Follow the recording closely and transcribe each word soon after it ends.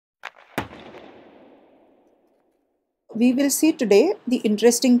We will see today the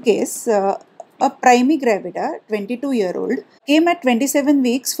interesting case. A primigravida, 22-year-old, came at 27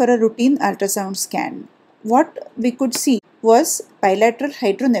 weeks for a routine ultrasound scan. What we could see was bilateral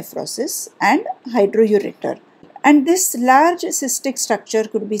hydronephrosis and hydroureter. And this large cystic structure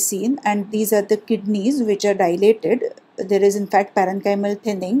could be seen, and these are the kidneys which are dilated. There is in fact parenchymal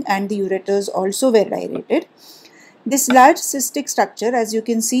thinning, and the ureters also were dilated. This large cystic structure, as you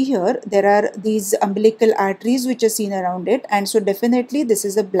can see here, there are these umbilical arteries which are seen around it, and so definitely this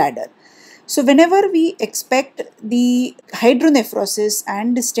is a bladder. So whenever we expect the hydronephrosis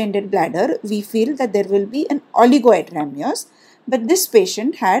and distended bladder, we feel that there will be an oligohydramnios, but this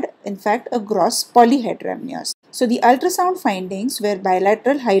patient had in fact a gross polyhydramnios. So the ultrasound findings were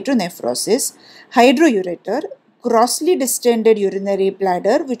bilateral hydronephrosis, hydroureter, grossly distended urinary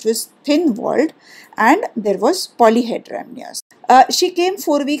bladder which was thin walled, and there was polyhydramnios. She came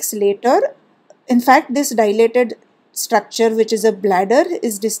 4 weeks later. In fact, this dilated structure, which is a bladder,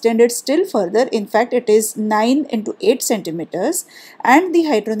 is distended still further. In fact, it is 9 into 8 centimeters, and the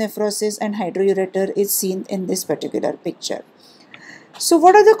hydronephrosis and hydroureter is seen in this particular picture. So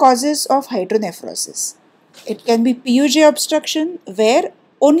what are the causes of hydronephrosis? It can be PUJ obstruction, where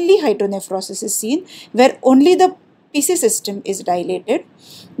only hydronephrosis is seen, where only the PC system is dilated.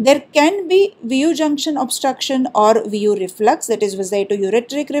 There can be VU junction obstruction or VU reflux, that is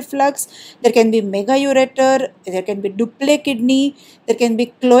vasito-ureteric reflux. There can be megaureter, there can be duple kidney, there can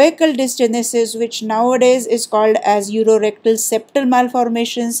be cloacal dysgenesis, which nowadays is called as urorectal septal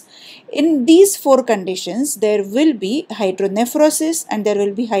malformations. In these 4 conditions, there will be hydronephrosis and there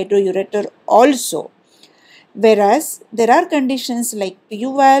will be hydroureter also. Whereas there are conditions like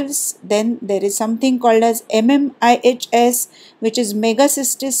PU valves, then there is something called as MMIHS, which is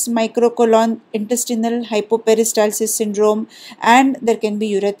megacystis microcolon intestinal hypoperistalsis syndrome, and there can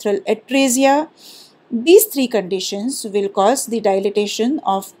be urethral atresia. These 3 conditions will cause the dilatation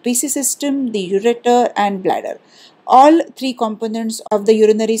of PC system, the ureter and bladder. All 3 components of the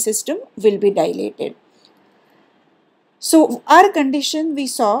urinary system will be dilated. So our condition, we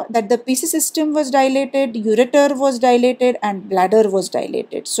saw that the PC system was dilated, ureter was dilated and bladder was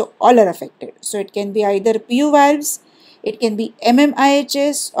dilated. So all are affected. So it can be either PU valves, it can be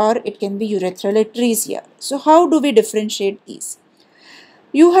MMIHS or it can be urethral atresia. So how do we differentiate these?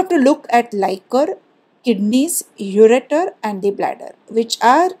 You have to look at liquor, kidneys, ureter and the bladder, which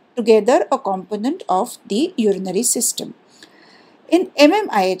are together a component of the urinary system. In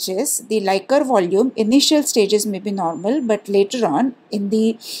MMIHS, the liquor volume initial stages may be normal, but later on in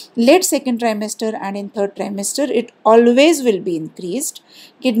the late 2nd trimester and in 3rd trimester, it always will be increased.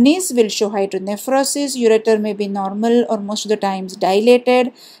 Kidneys will show hydronephrosis, ureter may be normal or most of the times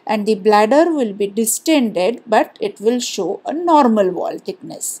dilated, and the bladder will be distended, but it will show a normal wall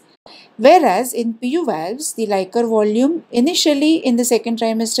thickness. Whereas in PU valves, the liquor volume initially in the 2nd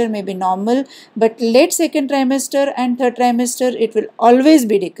trimester may be normal, but late 2nd trimester and 3rd trimester it will always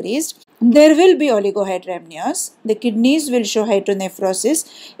be decreased. There will be oligohydramnios. The kidneys will show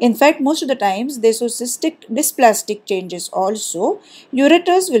hydronephrosis. In fact, most of the times they show cystic dysplastic changes also.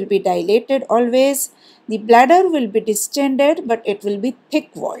 Ureters will be dilated always. The bladder will be distended, but it will be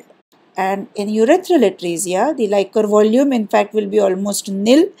thick-walled. And in urethral atresia, the liquor volume in fact will be almost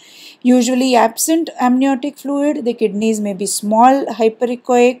nil, usually absent amniotic fluid. The kidneys may be small,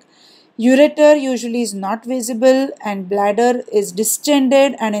 hyperechoic. Ureter usually is not visible and bladder is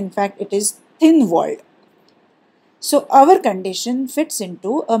distended and in fact it is thin-walled. So our condition fits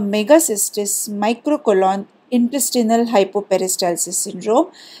into a megacystis microcolon intestinal hypoperistalsis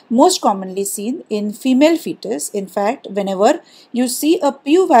syndrome, most commonly seen in female fetus. In fact, whenever you see a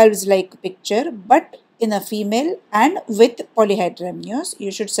PU valves like picture but in a female and with polyhydramnios,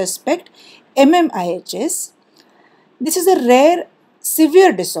 you should suspect MMIHS. This is a rare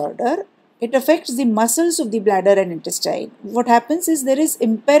severe disorder. It affects the muscles of the bladder and intestine. What happens is there is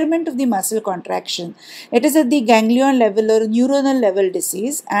impairment of the muscle contraction. It is at the ganglion level or neuronal level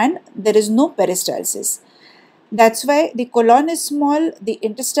disease and there is no peristalsis. That's why the colon is small, the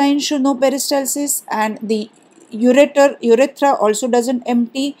intestine show no peristalsis and the urethra also doesn't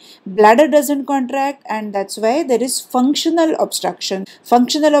empty, bladder doesn't contract, and that's why there is functional obstruction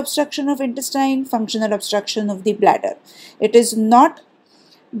of intestine, functional obstruction of the bladder. It is not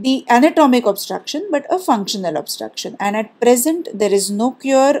the anatomic obstruction but a functional obstruction, and at present there is no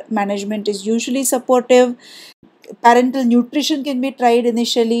cure. Management is usually supportive. Parental nutrition can be tried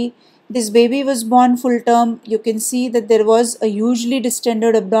initially. This baby was born full term. You can see that there was a hugely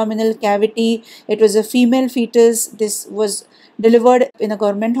distended abdominal cavity. It was a female fetus. This was delivered in a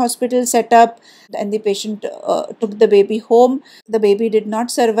government hospital setup and the patient took the baby home. The baby did not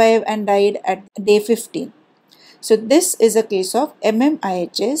survive and died at day 15. So this is a case of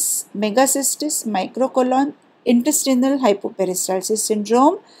MMIHS, megacystis microcolon intestinal hypoperistalsis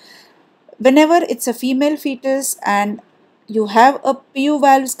syndrome. Whenever it's a female fetus and you have a PU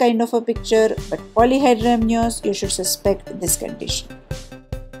valves kind of a picture but polyhydramnios, you should suspect this condition.